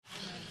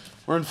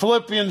We're in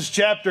Philippians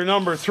chapter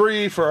number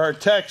 3 for our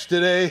text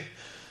today.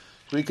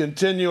 We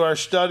continue our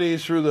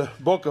studies through the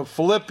book of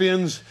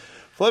Philippians.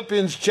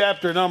 Philippians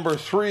chapter number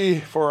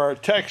 3 for our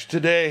text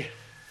today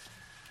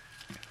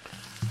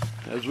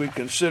as we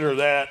consider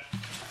that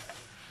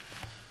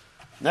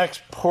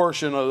next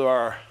portion of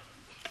our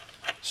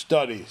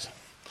studies.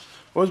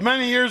 It was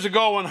many years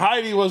ago when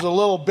Heidi was a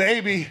little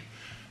baby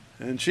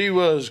and she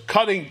was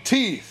cutting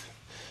teeth.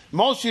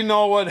 Most of you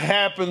know what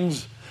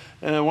happens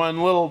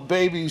when little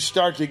babies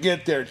start to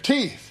get their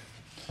teeth.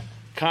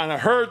 Kind of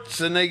hurts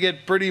and they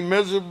get pretty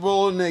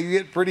miserable and they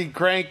get pretty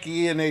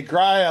cranky and they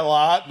cry a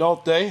lot,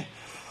 don't they?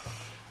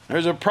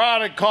 There's a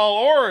product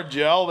called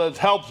Orajel that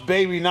helps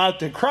baby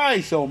not to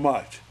cry so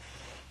much.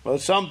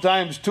 But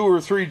sometimes 2 or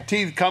 3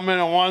 teeth come in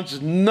at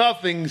once,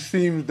 nothing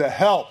seems to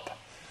help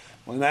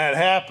when that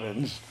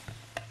happens.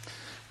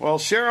 Well,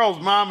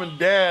 Cheryl's mom and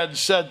dad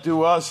said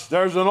to us,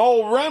 there's an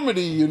old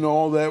remedy,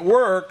 that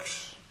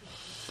works.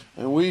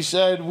 And we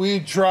said,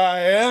 we'd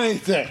try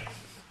anything,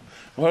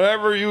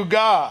 whatever you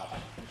got.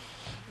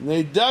 And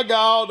they dug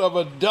out of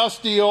a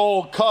dusty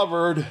old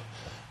cupboard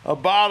a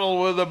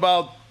bottle with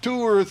about 2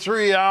 or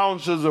 3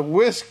 ounces of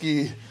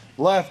whiskey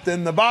left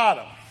in the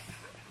bottom.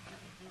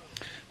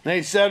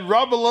 They said,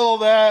 rub a little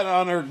of that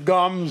on her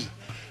gums,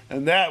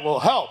 and that will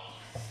help.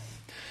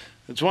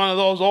 It's one of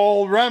those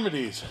old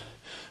remedies.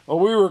 Well,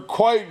 we were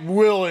quite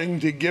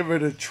willing to give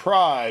it a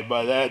try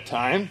by that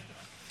time.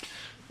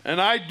 And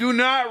I do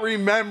not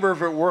remember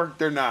if it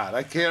worked or not.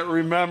 I can't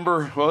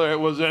remember whether it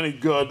was any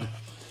good.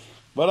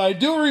 But I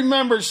do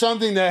remember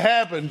something that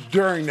happened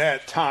during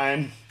that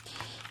time.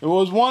 It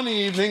was one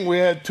evening we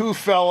had 2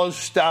 fellas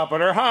stop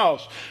at our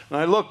house. And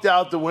I looked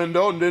out the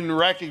window and didn't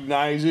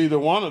recognize either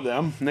one of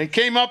them. And they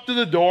came up to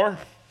the door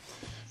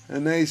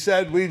and they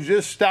said, we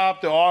just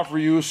stopped to offer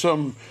you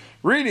some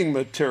reading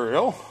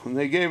material. And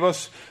they gave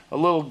us a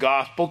little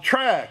gospel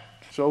tract.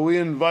 So we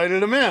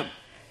invited them in.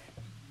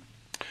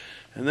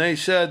 And they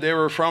said they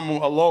were from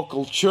a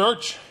local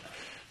church.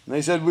 And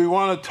they said, we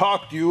want to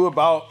talk to you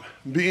about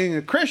being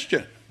a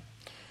Christian.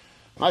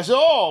 I said,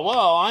 oh,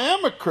 well, I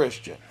am a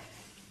Christian.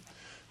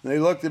 And they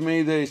looked at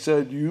me, they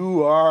said,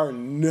 you are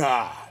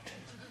not.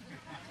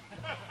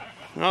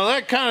 Now,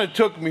 that kind of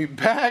took me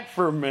back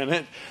for a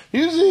minute.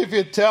 Usually if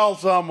you tell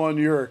someone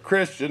you're a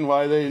Christian,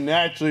 why, they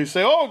naturally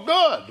say, oh,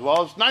 good.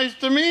 Well, it's nice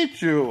to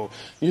meet you.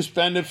 You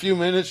spend a few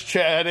minutes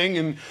chatting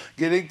and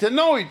getting to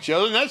know each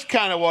other. And that's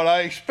kind of what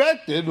I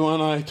expected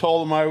when I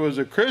told them I was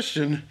a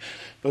Christian.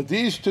 But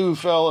these 2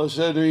 fellas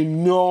said to me,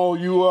 no,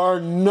 you are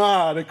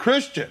not a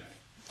Christian.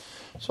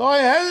 So I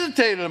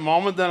hesitated a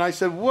moment. Then I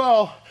said,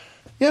 well,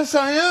 yes,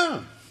 I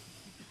am.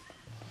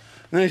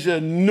 And they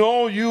said,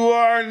 no, you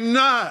are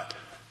not.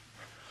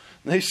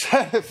 They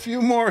said a few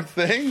more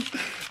things,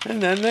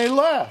 and then they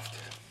left.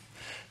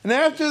 And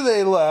after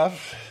they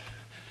left,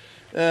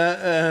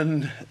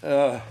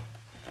 I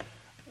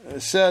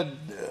said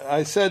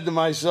to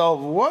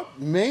myself, what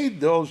made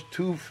those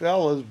 2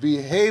 fellas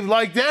behave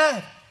like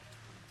that?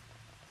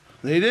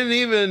 They didn't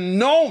even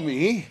know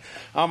me.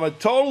 I'm a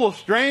total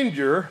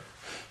stranger.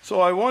 So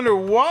I wonder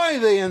why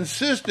they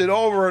insisted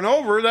over and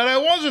over that I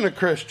wasn't a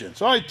Christian.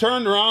 So I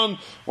turned around,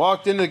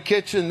 walked into the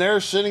kitchen.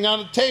 There, sitting on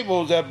the table,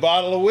 was that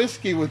bottle of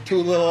whiskey with 2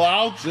 little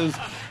ounces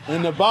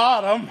in the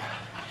bottom.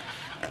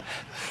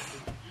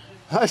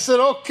 I said,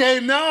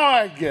 okay, now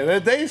I get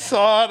it. They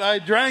saw it. I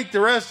drank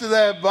the rest of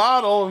that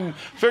bottle and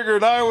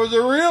figured I was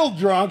a real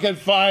drunk at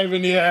 5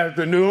 in the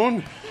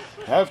afternoon.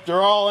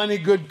 After all, any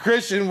good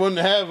Christian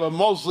wouldn't have a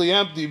mostly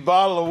empty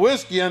bottle of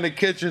whiskey on the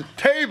kitchen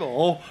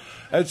table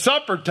at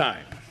supper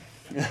time.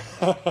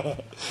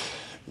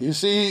 You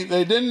see,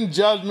 they didn't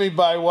judge me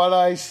by what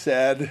I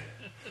said.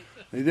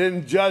 They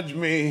didn't judge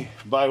me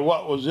by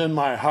what was in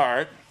my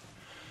heart.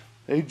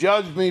 They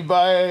judged me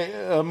by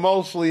a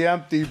mostly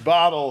empty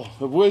bottle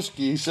of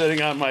whiskey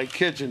sitting on my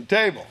kitchen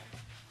table.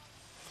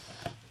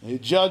 They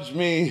judged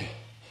me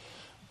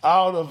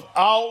out of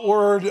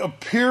outward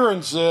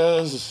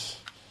appearances.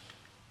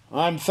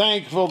 I'm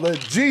thankful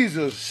that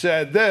Jesus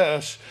said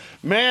this.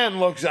 Man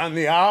looks on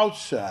the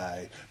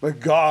outside, but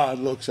God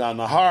looks on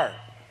the heart.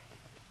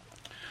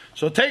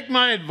 So take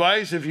my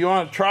advice. If you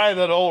want to try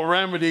that old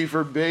remedy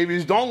for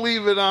babies, don't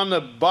leave it on the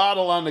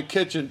bottle on the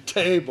kitchen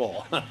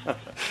table.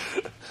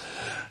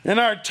 In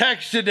our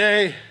text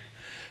today,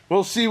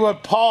 we'll see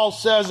what Paul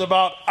says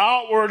about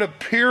outward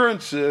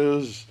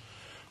appearances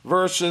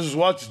versus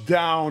what's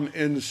down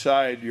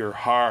inside your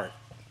heart.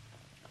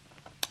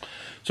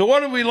 So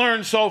what have we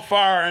learned so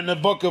far in the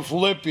book of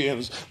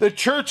Philippians? The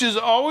church is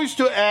always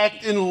to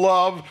act in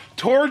love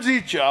towards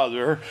each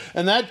other,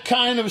 and that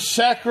kind of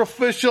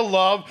sacrificial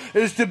love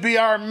is to be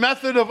our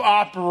method of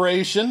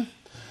operation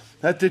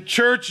that the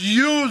church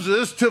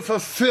uses to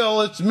fulfill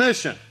its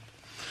mission.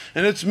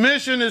 And its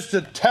mission is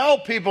to tell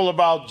people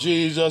about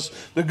Jesus,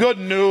 the good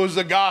news,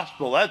 the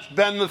gospel. That's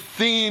been the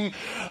theme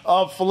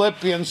of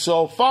Philippians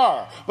so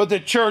far. But the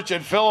church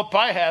at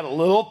Philippi had a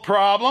little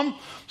problem.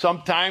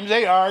 Sometimes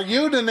they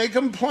argued and they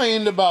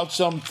complained about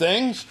some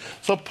things.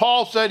 So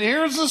Paul said,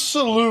 here's the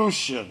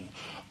solution.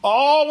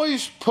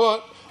 Always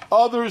put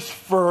others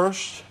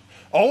first.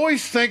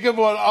 Always think of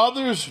what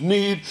others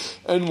need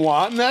and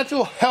want, and that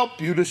will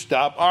help you to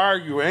stop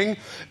arguing.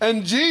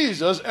 And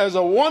Jesus, as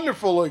a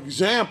wonderful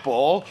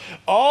example,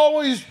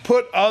 always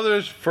put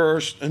others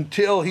first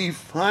until he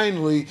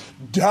finally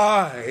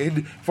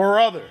died for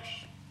others.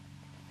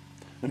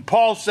 And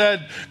Paul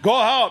said, go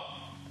out,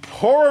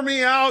 pour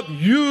me out,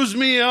 use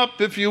me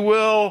up, if you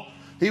will.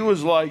 He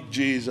was like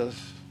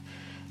Jesus.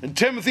 And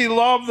Timothy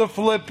loved the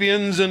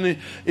Philippians, and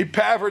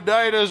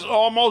Epaphroditus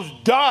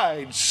almost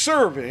died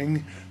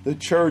serving the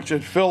church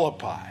at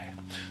Philippi.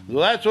 So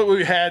that's what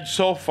we had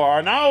so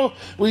far. Now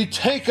we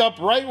take up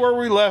right where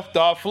we left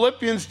off,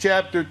 Philippians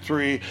chapter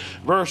 3,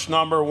 verse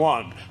number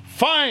 1.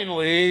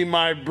 Finally,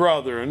 my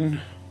brethren,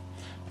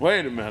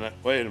 wait a minute.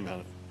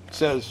 It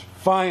says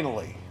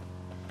finally.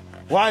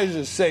 Why does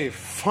it say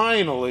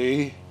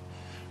finally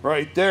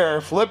right there?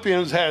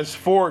 Philippians has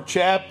 4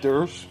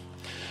 chapters.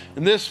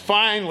 And this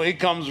finally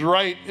comes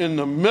right in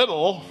the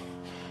middle,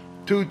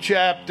 2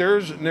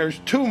 chapters, and there's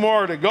 2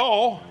 more to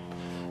go.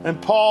 And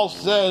Paul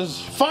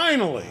says,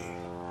 finally,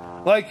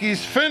 like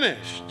he's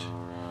finished.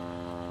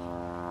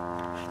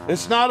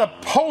 It's not a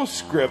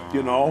postscript,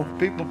 you know.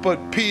 People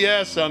put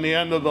P.S. on the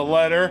end of the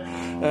letter,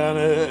 and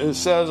it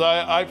says,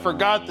 I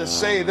forgot to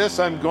say this,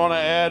 I'm going to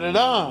add it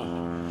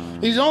on.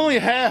 He's only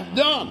half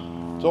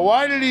done. So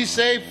why did he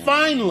say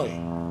finally?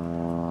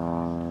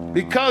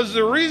 Because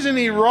the reason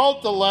he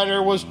wrote the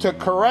letter was to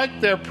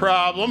correct their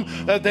problem,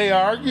 that they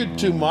argued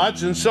too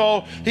much. And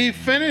so he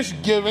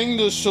finished giving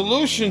the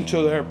solution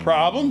to their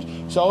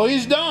problems. So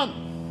he's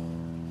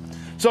done.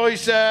 So he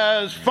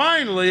says,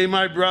 finally,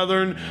 my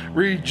brethren,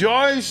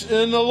 rejoice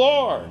in the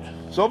Lord.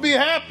 So be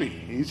happy.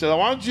 He said, I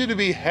want you to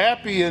be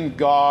happy in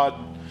God.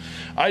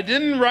 I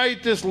didn't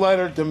write this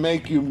letter to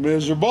make you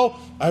miserable.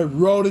 I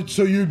wrote it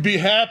so you'd be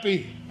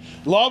happy.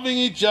 Loving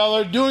each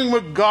other, doing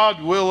what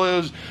God's will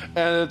is,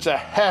 and it's a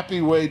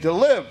happy way to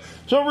live.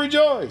 So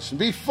rejoice,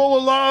 be full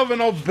of love,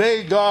 and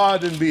obey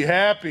God, and be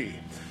happy.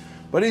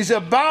 But he's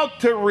about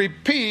to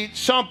repeat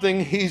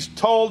something he's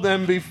told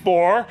them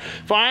before.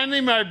 Finally,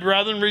 my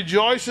brethren,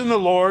 rejoice in the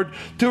Lord.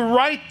 To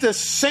write the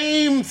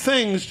same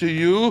things to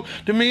you,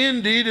 to me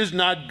indeed is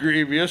not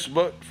grievous,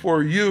 but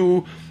for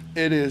you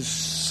it is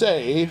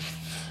safe.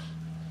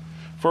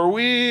 For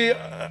we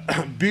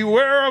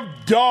beware of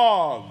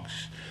dogs.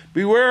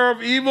 Beware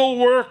of evil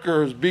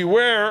workers.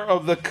 Beware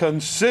of the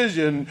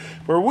concision.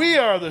 For we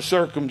are the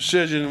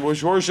circumcision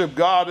which worship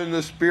God in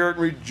the Spirit,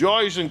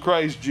 rejoice in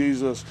Christ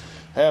Jesus,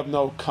 have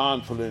no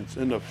confidence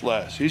in the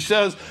flesh. He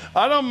says,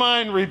 I don't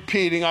mind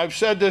repeating. I've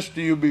said this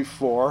to you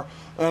before,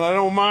 and I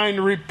don't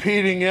mind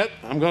repeating it.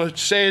 I'm going to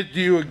say it to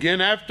you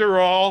again. After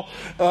all,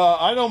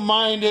 I don't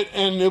mind it,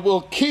 and it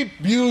will keep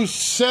you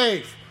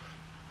safe.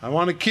 I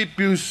want to keep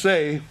you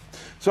safe.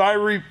 So I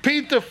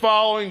repeat the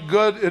following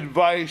good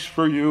advice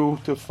for you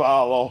to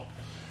follow.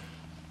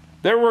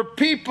 There were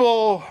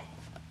people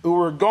who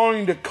were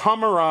going to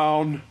come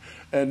around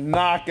and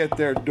knock at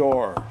their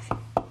doors.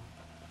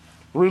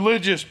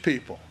 Religious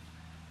people.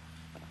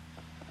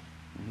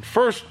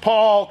 First,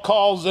 Paul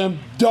calls them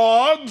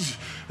dogs,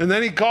 and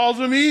then he calls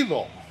them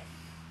evil.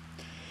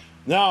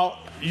 Now,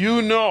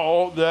 you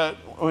know that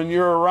when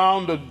you're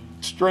around a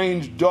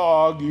strange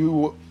dog,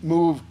 you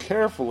move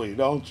carefully,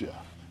 don't you?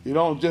 You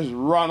don't just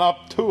run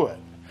up to it,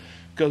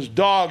 because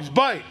dogs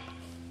bite.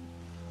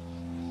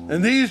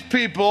 And these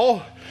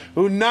people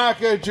who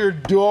knock at your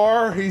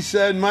door, he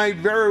said, might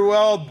very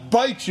well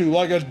bite you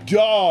like a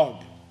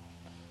dog.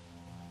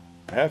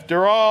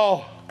 After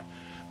all,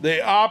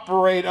 they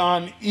operate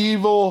on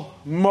evil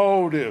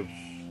motives.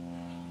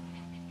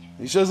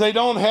 He says they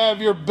don't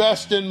have your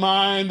best in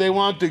mind. They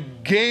want to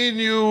gain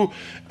you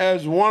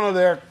as one of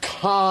their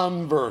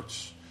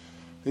converts.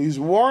 He's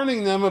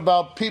warning them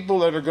about people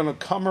that are going to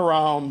come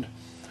around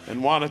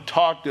and want to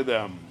talk to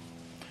them.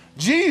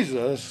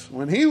 Jesus,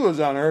 when he was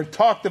on earth,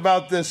 talked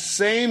about this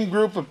same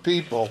group of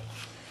people.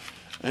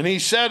 And he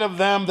said of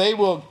them, they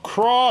will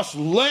cross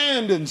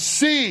land and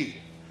sea,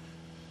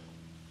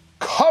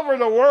 cover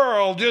the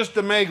world just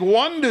to make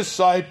one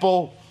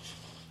disciple.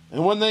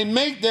 And when they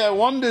make that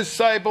one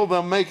disciple,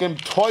 they'll make him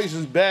twice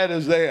as bad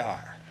as they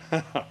are.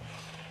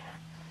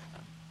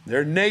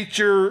 Their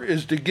nature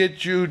is to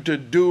get you to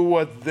do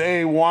what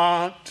they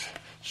want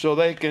so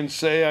they can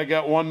say, I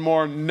got one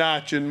more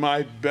notch in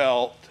my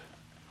belt.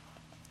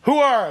 Who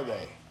are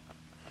they?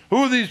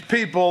 Who are these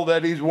people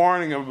that he's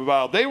warning them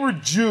about? They were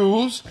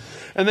Jews,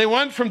 and they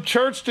went from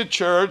church to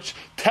church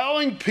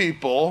telling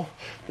people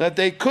that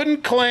they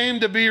couldn't claim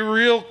to be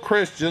real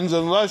Christians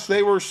unless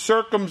they were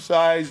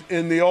circumcised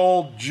in the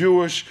old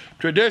Jewish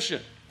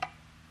tradition.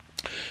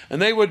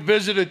 And they would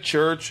visit a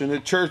church, and the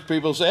church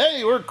people say,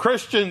 hey, we're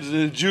Christians.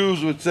 And the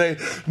Jews would say,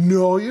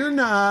 no, you're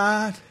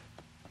not.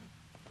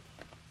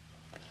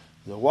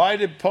 So why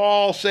did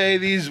Paul say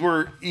these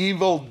were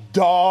evil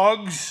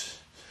dogs?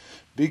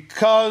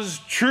 Because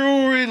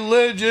true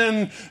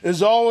religion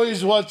is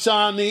always what's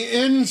on the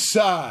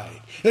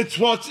inside. It's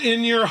what's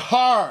in your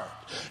heart.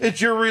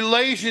 It's your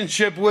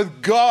relationship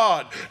with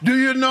God. Do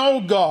you know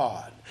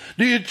God?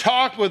 Do you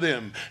talk with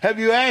him? Have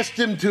you asked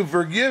him to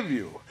forgive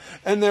you?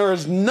 And there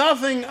is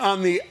nothing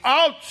on the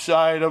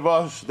outside of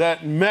us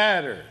that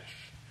matters.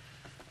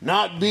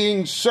 Not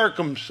being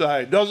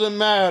circumcised doesn't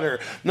matter.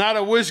 Not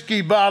a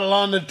whiskey bottle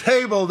on the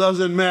table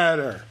doesn't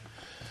matter.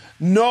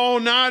 No,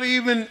 not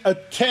even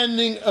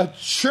attending a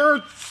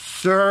church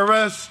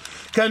service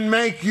can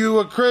make you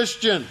a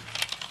Christian.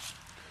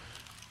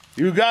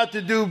 You got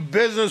to do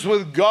business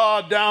with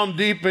God down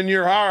deep in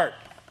your heart.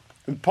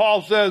 And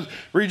Paul says,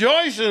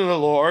 rejoice in the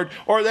Lord,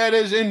 or that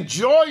is,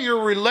 enjoy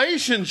your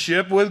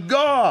relationship with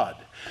God.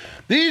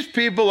 These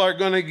people are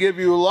going to give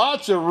you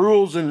lots of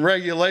rules and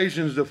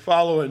regulations to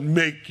follow and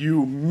make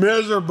you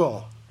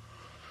miserable.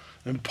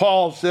 And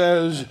Paul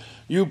says,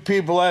 you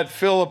people at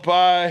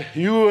Philippi,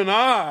 you and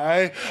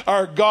I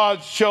are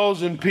God's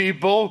chosen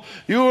people.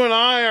 You and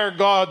I are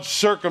God's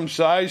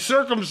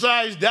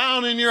circumcised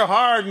down in your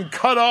heart and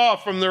cut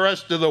off from the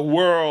rest of the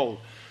world.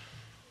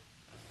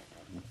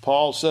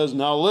 Paul says,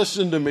 now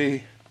listen to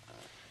me.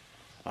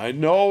 I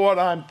know what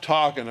I'm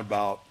talking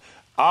about.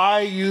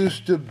 I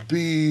used to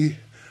be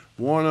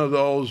one of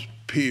those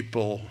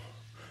people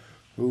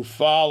who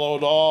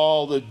followed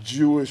all the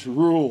Jewish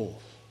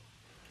rules.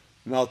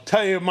 And I'll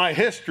tell you my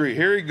history.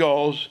 Here he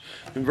goes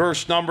in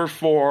verse number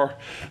 4.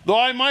 Though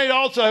I might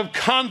also have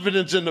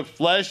confidence in the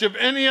flesh, if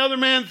any other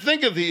man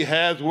thinketh he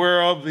hath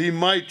whereof he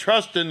might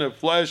trust in the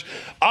flesh,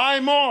 I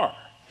more.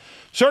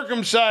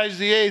 Circumcised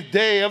the 8th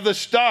day, of the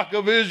stock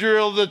of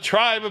Israel, the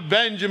tribe of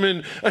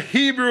Benjamin, a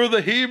Hebrew of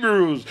the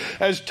Hebrews,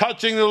 as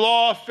touching the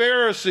law, a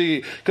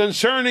Pharisee,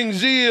 concerning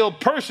zeal,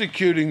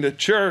 persecuting the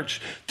church,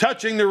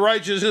 touching the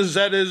righteousness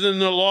that is in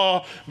the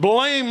law,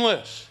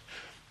 blameless.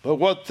 But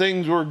what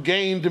things were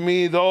gained to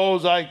me,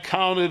 those I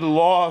counted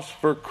loss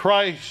for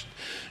Christ.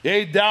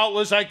 Yea,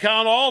 doubtless I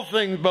count all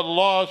things but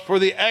loss for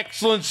the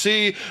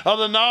excellency of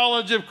the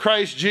knowledge of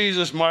Christ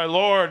Jesus my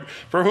Lord,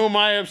 for whom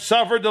I have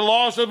suffered the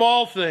loss of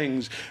all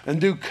things,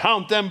 and do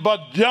count them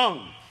but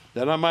dung,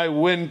 that I might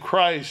win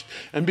Christ,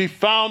 and be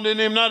found in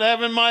him, not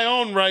having my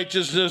own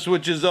righteousness,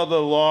 which is of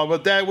the law,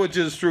 but that which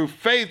is through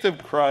faith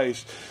of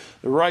Christ,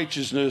 the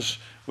righteousness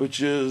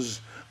which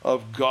is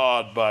of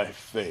God by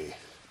faith.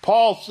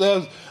 Paul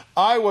says,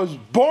 I was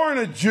born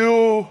a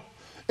Jew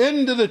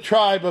into the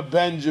tribe of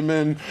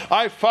Benjamin.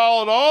 I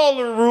followed all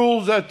the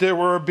rules that there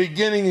were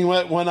beginning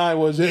when I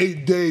was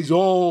 8 days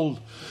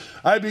old.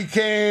 I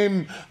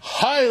became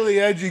highly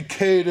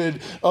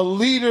educated, a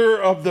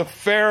leader of the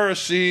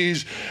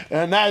Pharisees,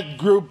 and that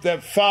group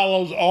that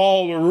follows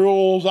all the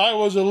rules. I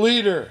was a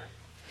leader.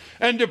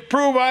 And to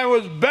prove I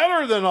was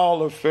better than all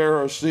the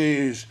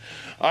Pharisees,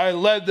 I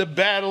led the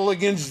battle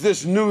against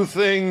this new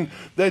thing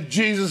that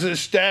Jesus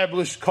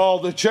established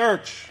called the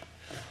church.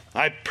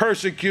 I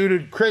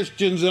persecuted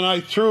Christians and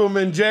I threw them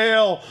in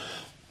jail.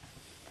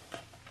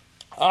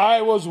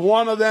 I was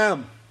one of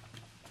them.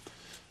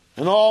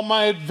 And all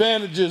my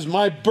advantages,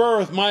 my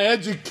birth, my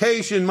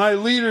education, my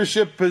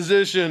leadership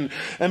position,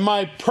 and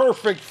my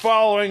perfect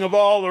following of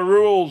all the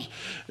rules,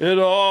 it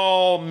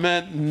all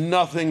meant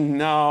nothing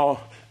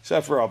now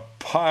except for a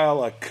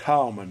pile of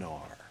cow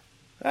manure.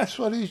 That's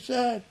what he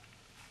said.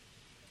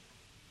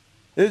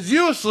 It's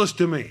useless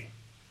to me.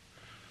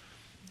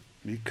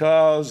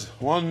 Because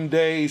one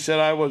day, he said,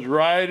 I was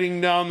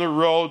riding down the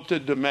road to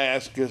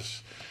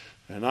Damascus,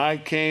 and I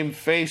came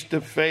face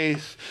to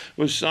face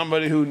with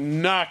somebody who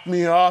knocked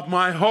me off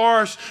my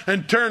horse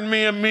and turned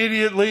me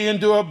immediately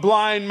into a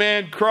blind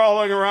man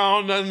crawling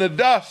around in the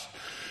dust.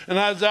 And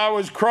as I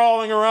was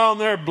crawling around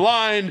there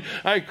blind,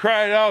 I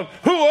cried out,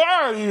 who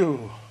are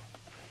you?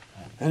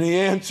 And he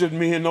answered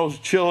me in those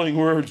chilling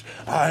words,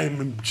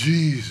 I'm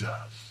Jesus,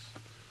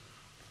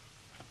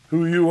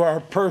 who you are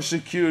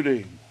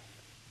persecuting.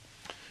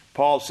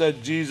 Paul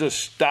said Jesus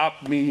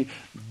stopped me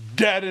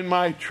dead in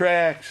my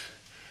tracks.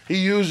 He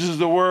uses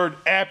the word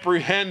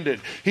apprehended.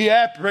 He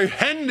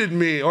apprehended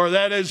me, or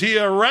that is, he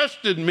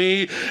arrested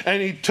me,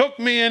 and he took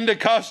me into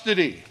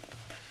custody.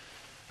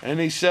 And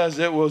he says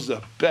it was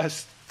the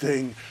best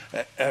thing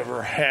that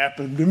ever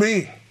happened to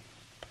me.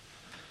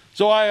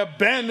 So I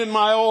abandoned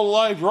my old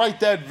life right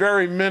that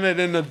very minute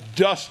in the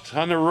dust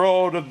on the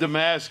road of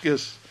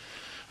Damascus.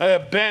 I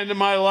abandoned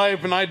my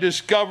life and I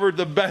discovered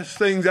the best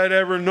things I'd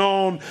ever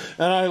known,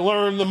 and I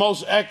learned the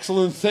most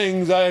excellent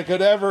things I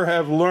could ever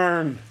have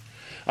learned.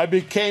 I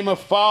became a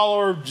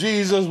follower of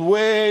Jesus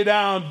way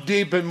down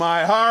deep in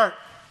my heart.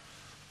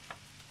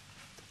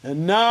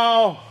 And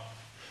now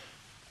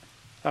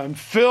I'm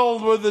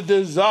filled with the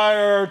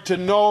desire to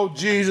know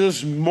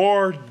Jesus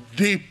more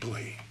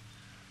deeply.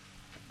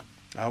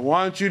 I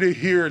want you to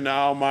hear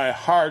now my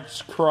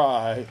heart's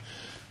cry.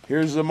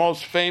 Here's the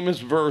most famous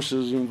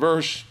verses in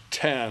verse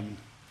 10.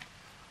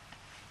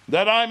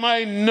 That I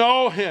might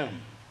know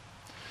him,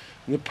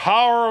 the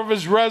power of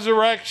his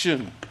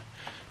resurrection,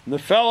 and the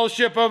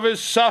fellowship of his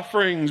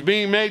sufferings,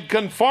 being made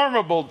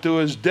conformable to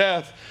his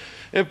death,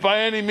 if by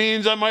any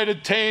means I might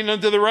attain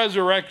unto the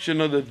resurrection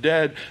of the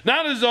dead.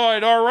 Not as though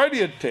I'd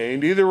already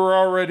attained, either were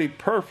already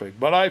perfect,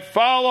 but I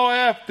follow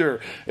after,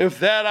 if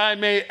that I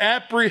may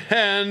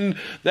apprehend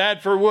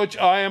that for which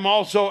I am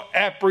also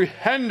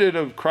apprehended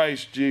of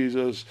Christ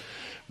Jesus.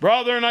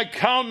 Brethren, I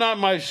count not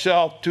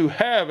myself to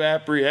have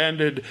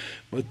apprehended,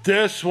 but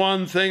this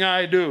one thing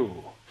I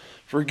do,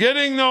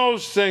 forgetting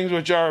those things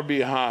which are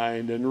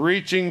behind, and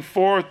reaching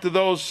forth to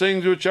those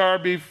things which are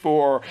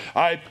before,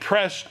 I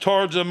press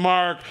towards the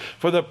mark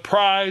for the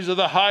prize of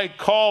the high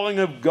calling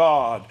of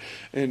God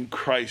in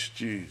Christ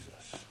Jesus.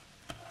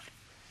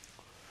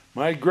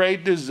 My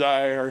great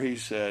desire, he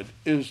said,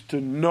 is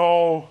to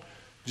know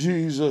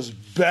Jesus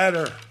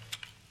better.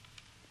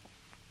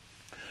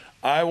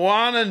 I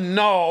want to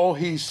know,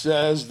 he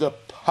says, the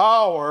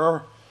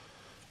power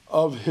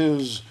of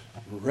his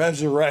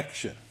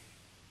resurrection.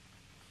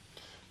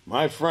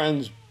 My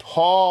friends,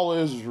 Paul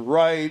is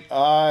right.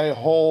 I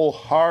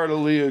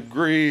wholeheartedly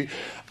agree.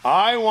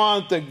 I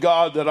want the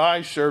God that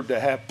I serve to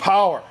have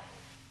power,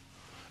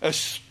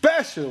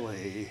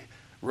 especially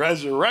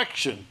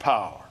resurrection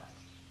power.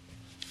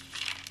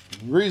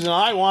 The reason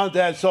I want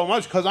that so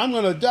much, because I'm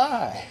going to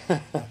die.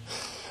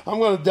 I'm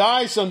going to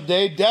die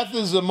someday. Death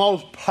is the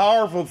most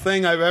powerful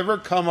thing I've ever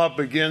come up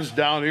against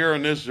down here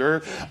on this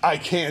earth. I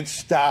can't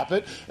stop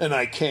it, and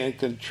I can't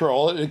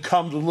control it. It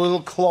comes a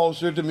little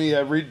closer to me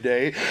every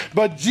day.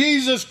 But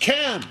Jesus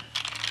can.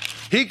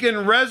 He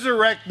can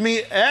resurrect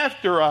me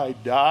after I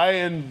die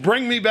and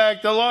bring me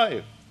back to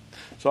life.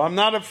 So I'm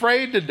not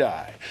afraid to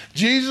die.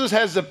 Jesus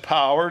has the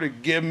power to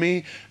give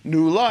me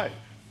new life.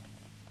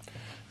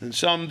 And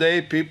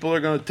someday people are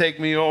going to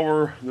take me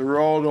over the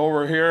road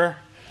over here,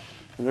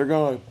 and they're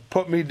going to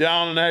put me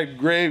down in that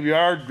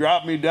graveyard,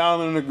 drop me down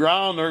in the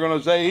ground. They're going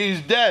to say,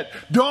 he's dead.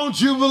 Don't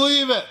you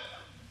believe it?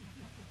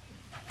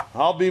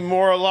 I'll be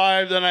more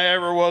alive than I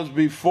ever was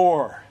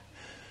before.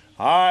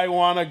 I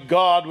want a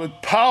God with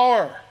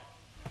power.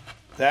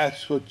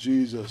 That's what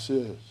Jesus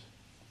is.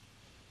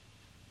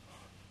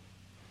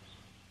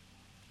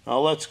 Now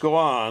let's go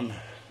on.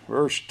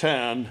 Verse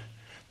 10.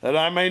 That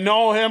I may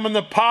know him and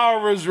the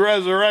power of his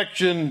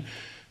resurrection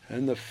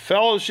and the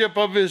fellowship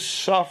of his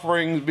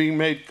sufferings, being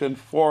made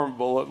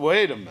conformable.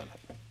 Wait a minute.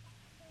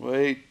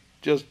 Wait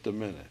just a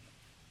minute.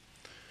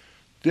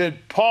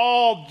 Did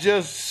Paul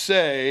just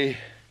say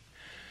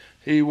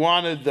he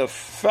wanted the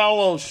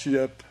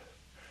fellowship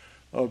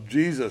of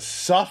Jesus'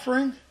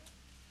 suffering?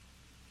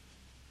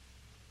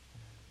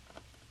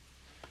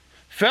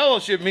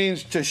 Fellowship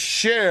means to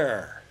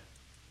share.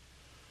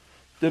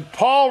 Did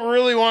Paul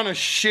really want to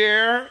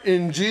share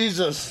in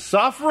Jesus'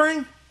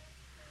 suffering?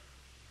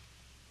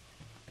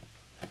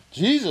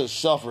 Jesus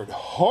suffered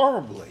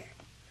horribly.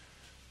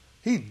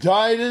 He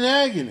died in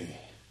agony.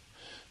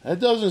 That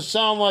doesn't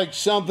sound like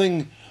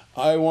something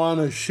I want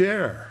to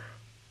share.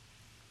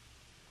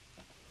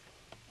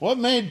 What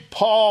made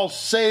Paul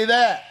say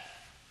that?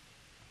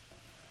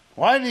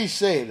 Why did he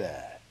say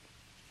that?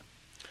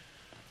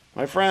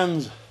 My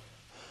friends,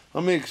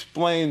 let me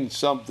explain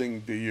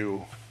something to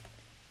you.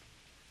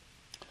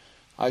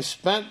 I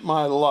spent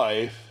my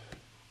life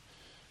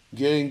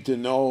getting to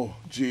know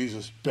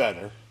Jesus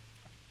better.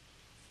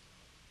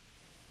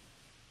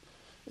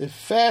 It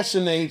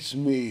fascinates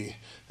me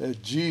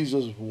that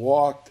Jesus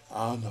walked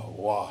on the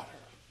water.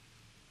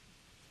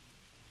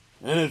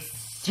 And it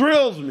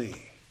thrills me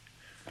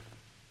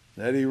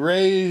that he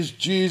raised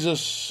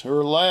Jesus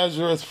or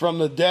Lazarus from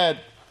the dead.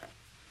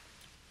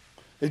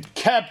 It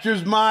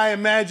captures my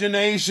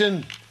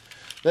imagination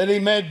that he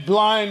made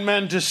blind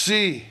men to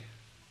see.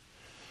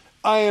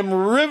 I am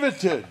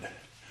riveted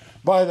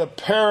by the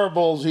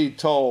parables he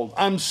told.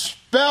 I'm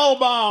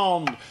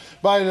spellbound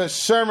by the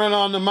Sermon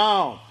on the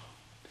Mount.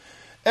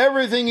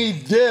 Everything he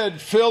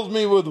did filled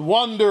me with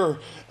wonder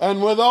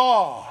and with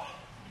awe.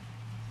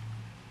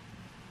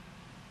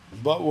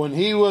 But when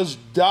he was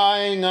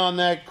dying on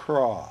that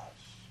cross,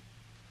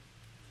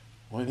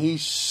 when he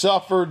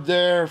suffered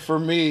there for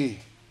me,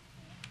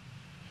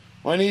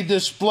 when he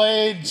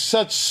displayed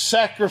such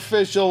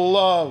sacrificial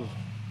love,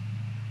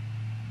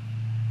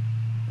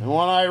 and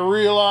when I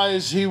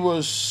realized he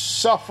was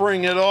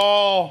suffering it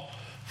all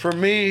for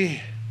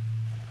me,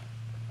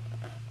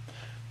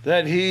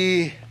 that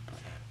he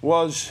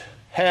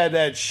had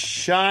that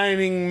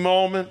shining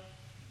moment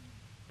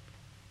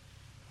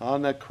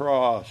on the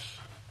cross,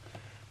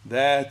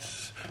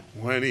 that's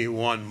when he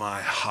won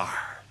my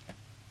heart.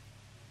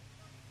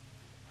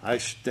 I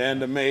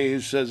stand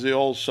amazed, says the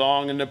old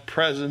song, in the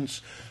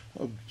presence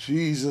of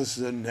Jesus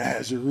the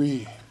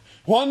Nazarene.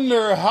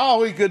 Wonder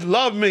how he could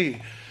love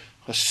me,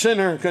 a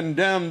sinner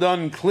condemned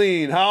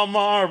unclean. How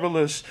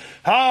marvelous,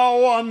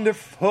 how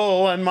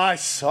wonderful, and my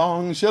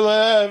song shall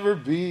ever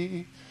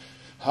be.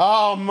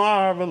 How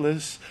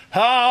marvelous,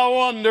 how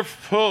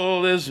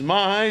wonderful is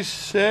my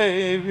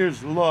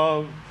Savior's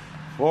love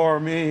for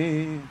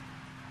me.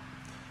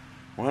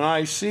 When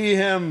I see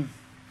him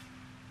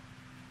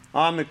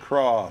on the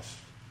cross,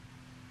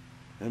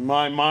 in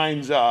my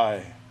mind's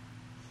eye,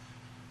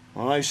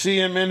 when I see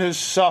him in his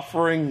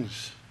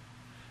sufferings,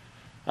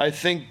 I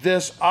think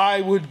this: I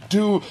would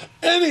do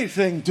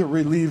anything to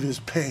relieve his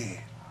pain.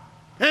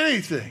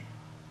 Anything.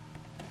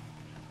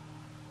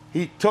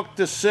 He took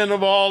the sin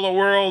of all the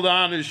world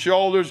on his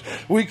shoulders.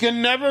 We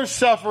can never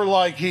suffer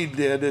like he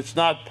did. It's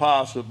not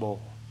possible.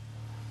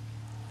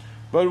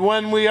 But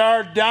when we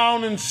are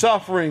down and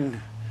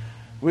suffering,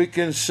 we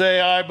can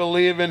say, I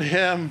believe in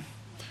Him,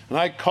 and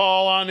I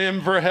call on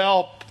Him for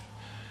help.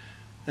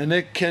 And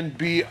it can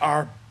be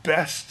our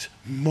best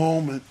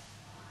moment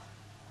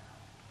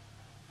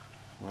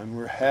when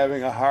we're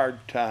having a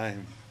hard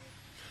time.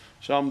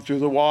 Some through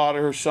the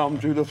water, some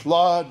through the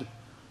flood,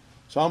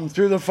 some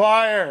through the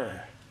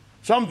fire,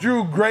 some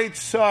through great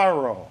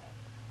sorrow.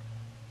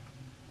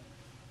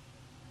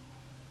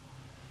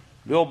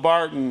 Bill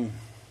Barton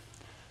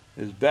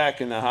is back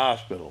in the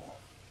hospital.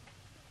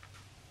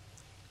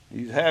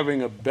 He's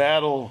having a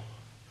battle,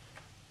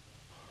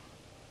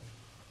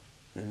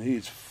 and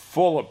he's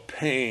full of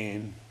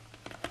pain.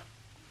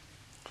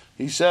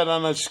 He said,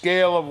 on a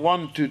scale of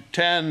 1 to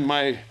 10,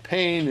 my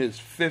pain is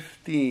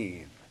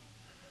 15.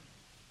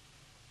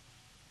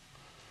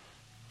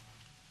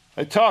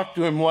 I talked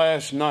to him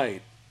last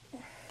night.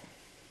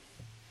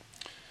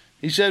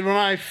 He said, when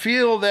I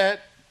feel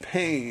that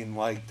pain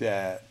like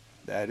that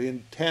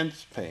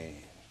intense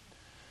pain,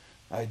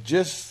 I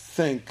just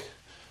think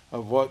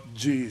of what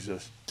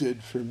Jesus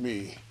did for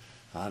me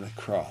on a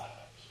cross.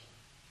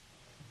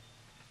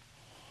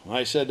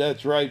 I said,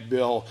 that's right,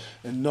 Bill,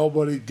 and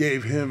nobody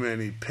gave him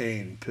any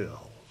pain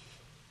pills.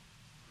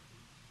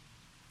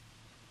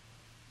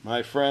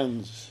 My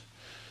friends,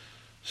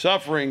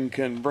 suffering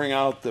can bring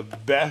out the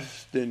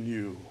best in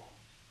you.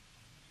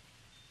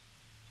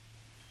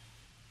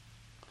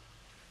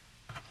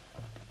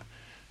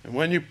 And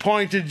when you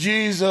point to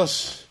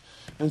Jesus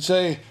and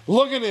say,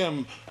 look at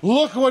Him,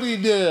 look what He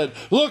did,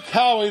 look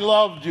how He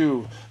loved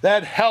you,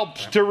 that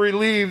helps to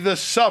relieve the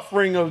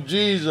suffering of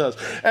Jesus.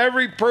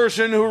 Every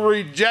person who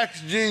rejects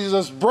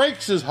Jesus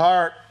breaks his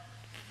heart.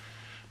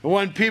 But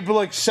when people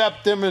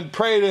accept Him and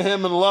pray to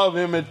Him and love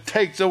Him, it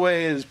takes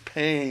away his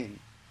pain.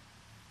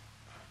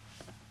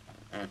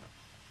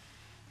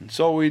 And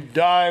so we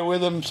die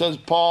with Him, says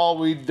Paul.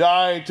 We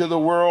die to the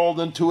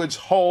world and to its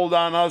hold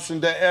on us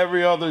and to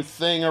every other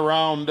thing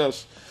around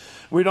us.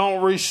 We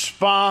don't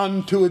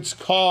respond to its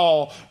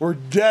call. We're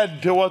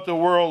dead to what the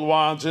world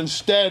wants.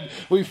 Instead,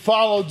 we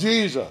follow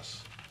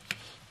Jesus.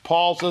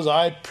 Paul says,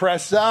 I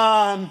press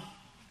on.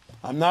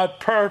 I'm not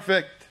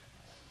perfect.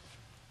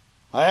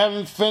 I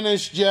haven't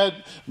finished yet,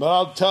 but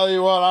I'll tell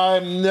you what,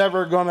 I'm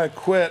never going to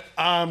quit.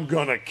 I'm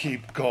going to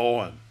keep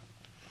going.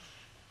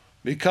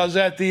 Because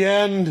at the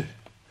end,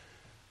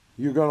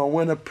 you're going to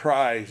win a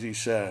prize, he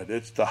said.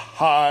 It's the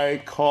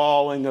high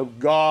calling of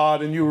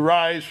God, and you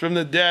rise from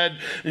the dead,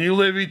 and you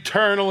live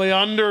eternally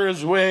under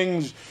His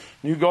wings.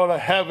 You go to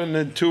heaven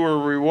and to a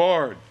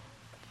reward.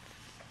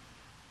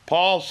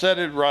 Paul said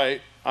it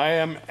right. I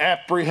am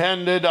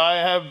apprehended. I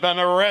have been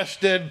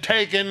arrested,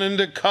 taken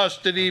into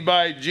custody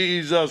by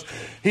Jesus.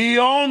 He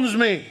owns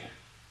me.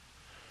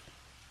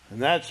 And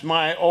that's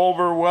my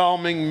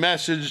overwhelming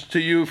message to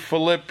you,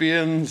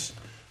 Philippians.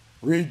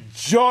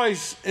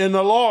 Rejoice in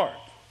the Lord.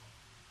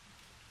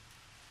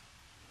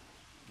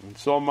 And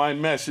so my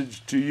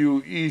message to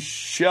you, East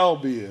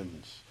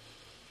Shelbyans,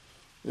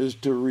 is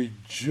to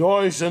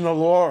rejoice in the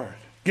Lord.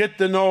 Get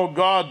to know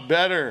God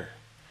better.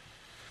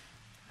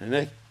 And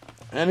if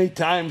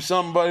anytime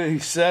somebody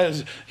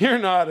says, you're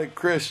not a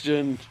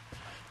Christian,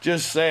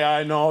 just say,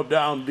 I know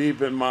down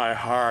deep in my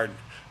heart,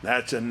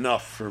 that's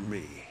enough for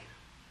me.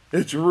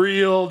 It's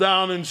real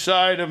down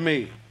inside of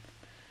me.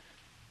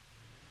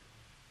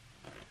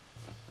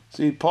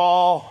 See,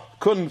 Paul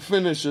couldn't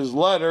finish his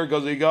letter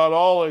because he got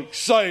all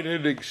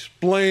excited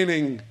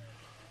explaining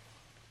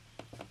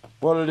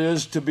what it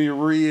is to be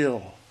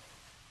real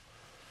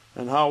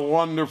and how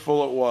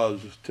wonderful it was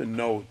to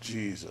know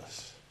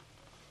Jesus.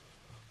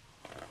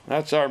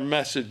 That's our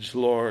message,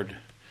 Lord,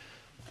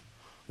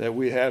 that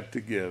we have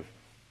to give.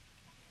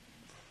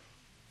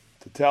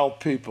 To tell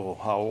people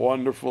how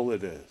wonderful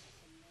it is,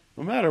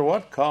 no matter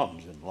what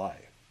comes in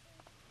life,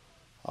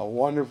 how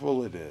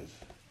wonderful it is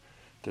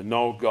to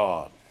know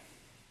God.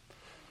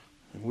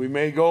 And we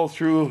may go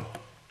through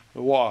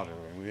the water,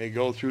 and we may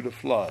go through the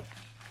flood.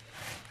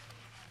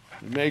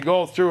 We may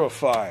go through a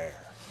fire.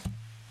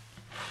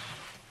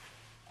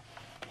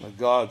 But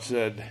God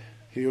said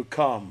He'll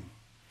come,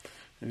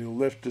 and He'll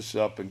lift us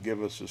up and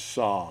give us a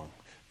song,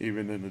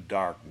 even in a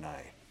dark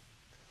night.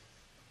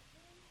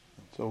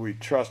 So we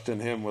trust in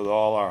Him with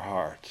all our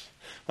hearts.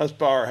 Let's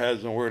bow our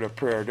heads in a word of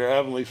prayer. Dear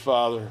Heavenly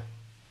Father,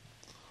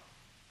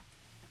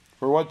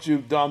 for what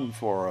You've done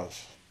for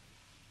us,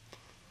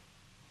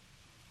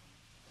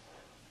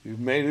 You've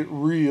made it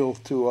real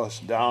to us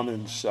down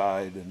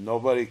inside, and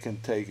nobody can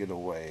take it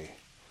away.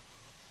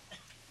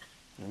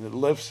 And it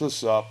lifts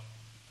us up,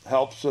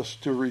 helps us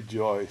to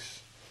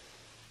rejoice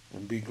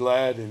and be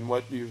glad in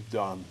what You've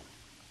done.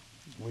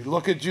 We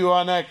look at You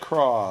on that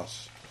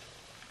cross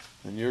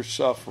and Your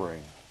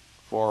suffering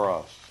for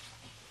us.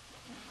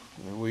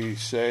 And we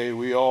say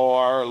we owe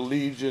our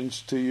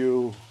allegiance to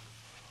You.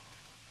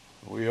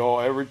 We owe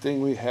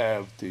everything we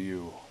have to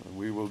You. And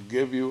we will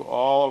give You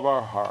all of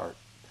our heart.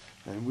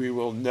 And we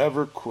will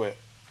never quit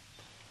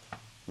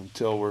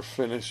until we're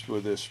finished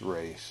with this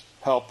race.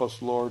 Help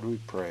us, Lord, we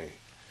pray.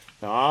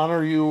 Now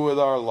honor You with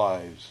our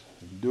lives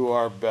and do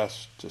our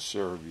best to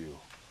serve You.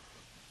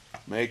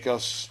 Make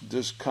us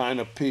this kind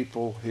of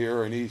people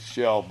here in East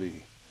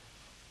Shelby,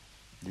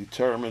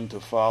 determined to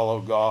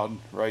follow God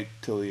right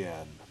till the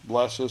end.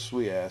 Bless us,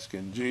 we ask,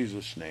 in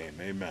Jesus' name.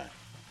 Amen.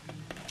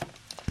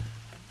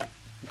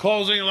 In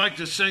closing, I'd like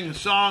to sing a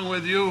song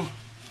with you.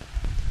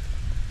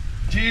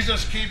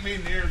 Jesus, keep me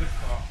near the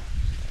cross.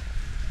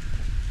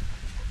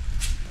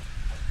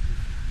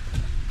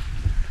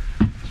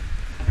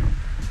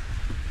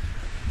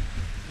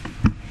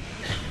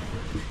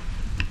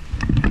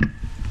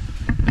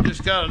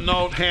 Just got a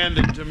note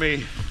handed to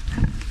me.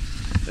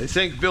 They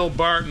think Bill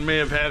Barton may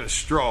have had a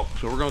stroke,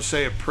 so we're going to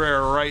say a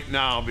prayer right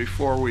now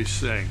before we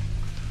sing.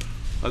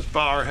 Let's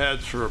bow our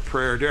heads for a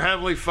prayer. Dear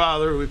Heavenly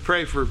Father, we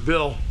pray for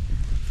Bill.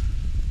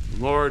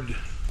 Lord,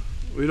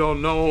 we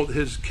don't know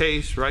his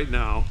case right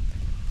now.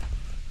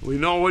 We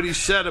know what he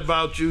said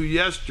about you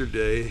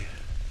yesterday,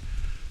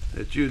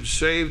 that you'd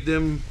saved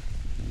him,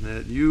 and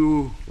that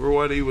you were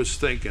what he was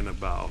thinking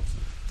about.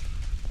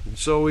 And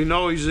so we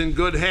know he's in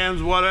good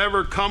hands,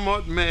 whatever come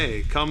what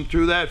may, come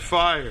through that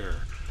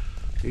fire.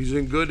 He's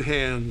in good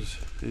hands,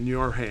 in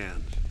your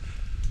hands.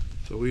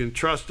 So we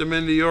entrust him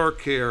into your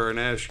care and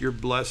ask your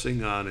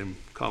blessing on him,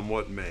 come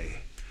what may.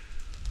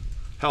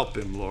 Help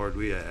him, Lord,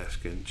 we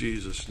ask. In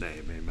Jesus'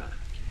 name, amen.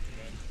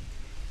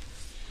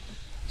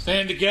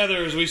 Stand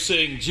together as we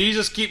sing,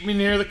 Jesus, Keep Me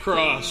Near the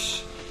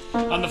Cross,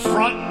 on the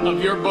front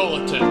of your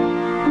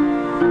bulletin.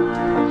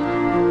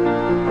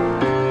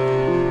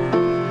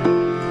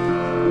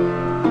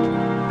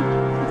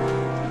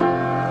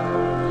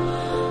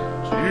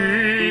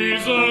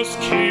 Jesus,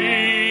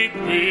 keep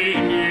me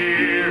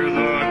near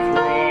the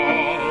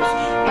cross,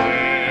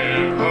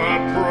 in a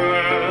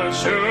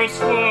precious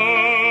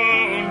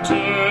fountain,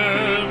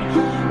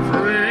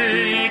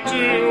 free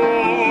to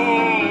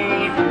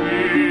all the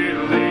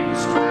healing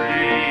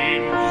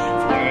stream,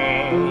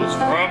 flows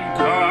from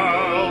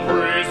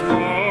Calvary's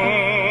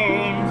mountain.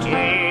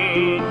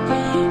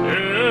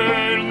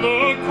 In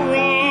the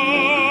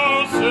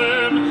cross,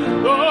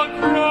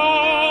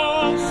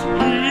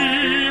 be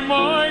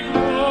my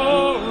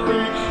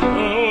glory.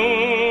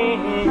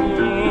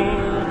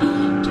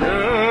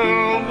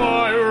 Till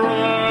my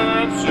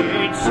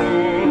raptured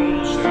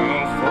soul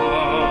shall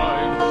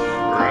find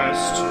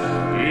rest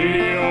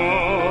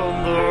beyond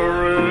the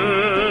river.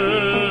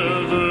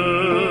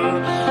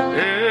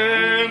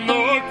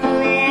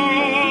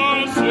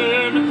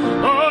 In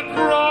the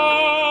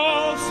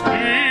cross,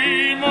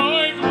 be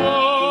my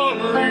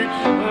glory.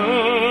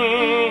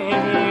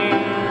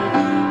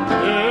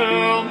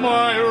 Till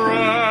my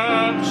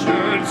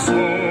raptured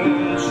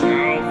soul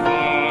shall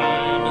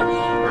find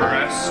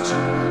rest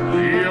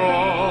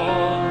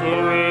beyond the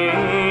river.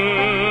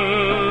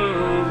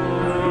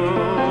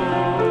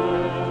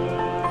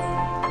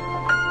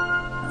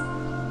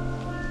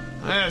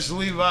 I ask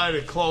Levi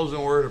to close in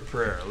a word of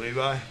prayer.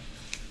 Levi?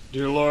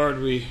 Dear Lord,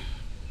 we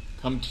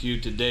come to you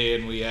today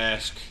and we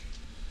ask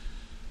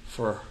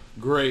for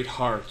great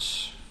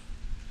hearts.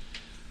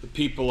 The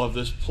people of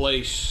this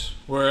place,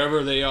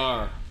 wherever they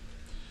are,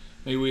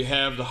 may we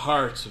have the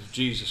hearts of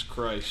Jesus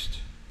Christ.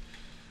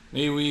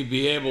 May we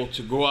be able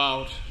to go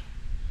out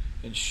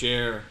and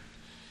share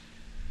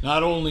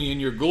not only in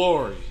your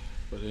glory,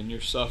 but in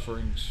your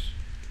sufferings.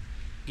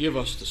 Give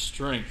us the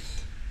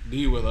strength.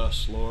 Be with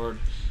us, Lord.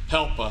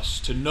 Help us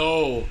to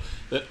know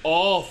that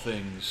all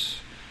things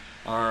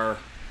are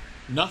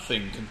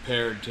nothing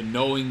compared to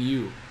knowing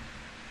you.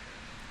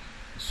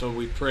 So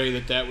we pray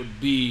that that would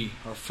be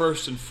our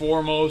first and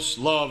foremost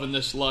love in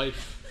this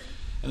life,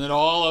 and that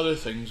all other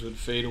things would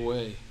fade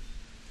away.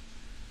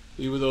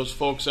 Be with those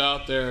folks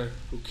out there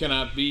who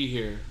cannot be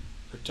here.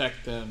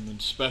 Protect them, and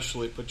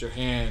especially put your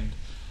hand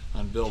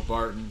on Bill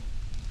Barton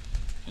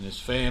and his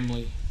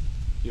family.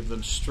 Give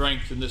them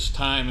strength in this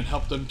time and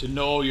help them to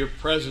know your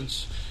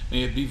presence.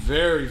 May it be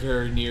very,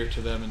 very near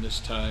to them in this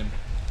time.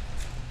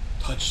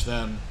 Touch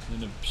them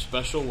in a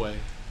special way.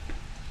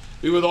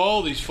 Be with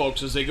all these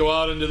folks as they go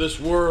out into this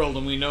world,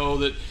 and we know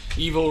that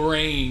evil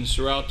reigns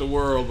throughout the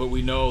world, but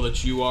we know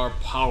that you are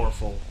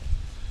powerful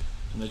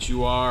and that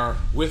you are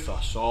with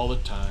us all the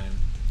time.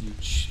 You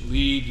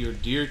lead your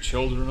dear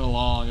children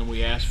along, and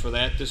we ask for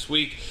that this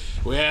week.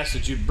 We ask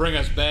that you bring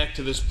us back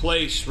to this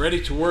place,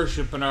 ready to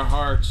worship in our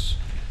hearts,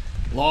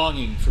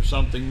 longing for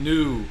something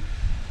new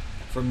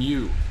from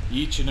you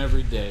each and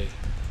every day,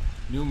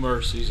 new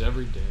mercies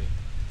every day.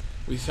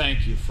 We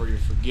thank you for your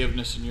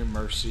forgiveness and your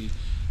mercy.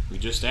 We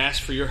just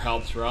ask for your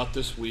help throughout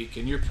this week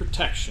and your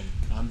protection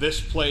on this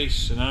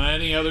place and on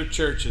any other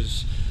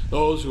churches,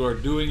 those who are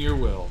doing your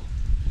will.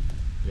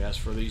 We ask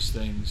for these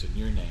things in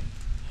your name.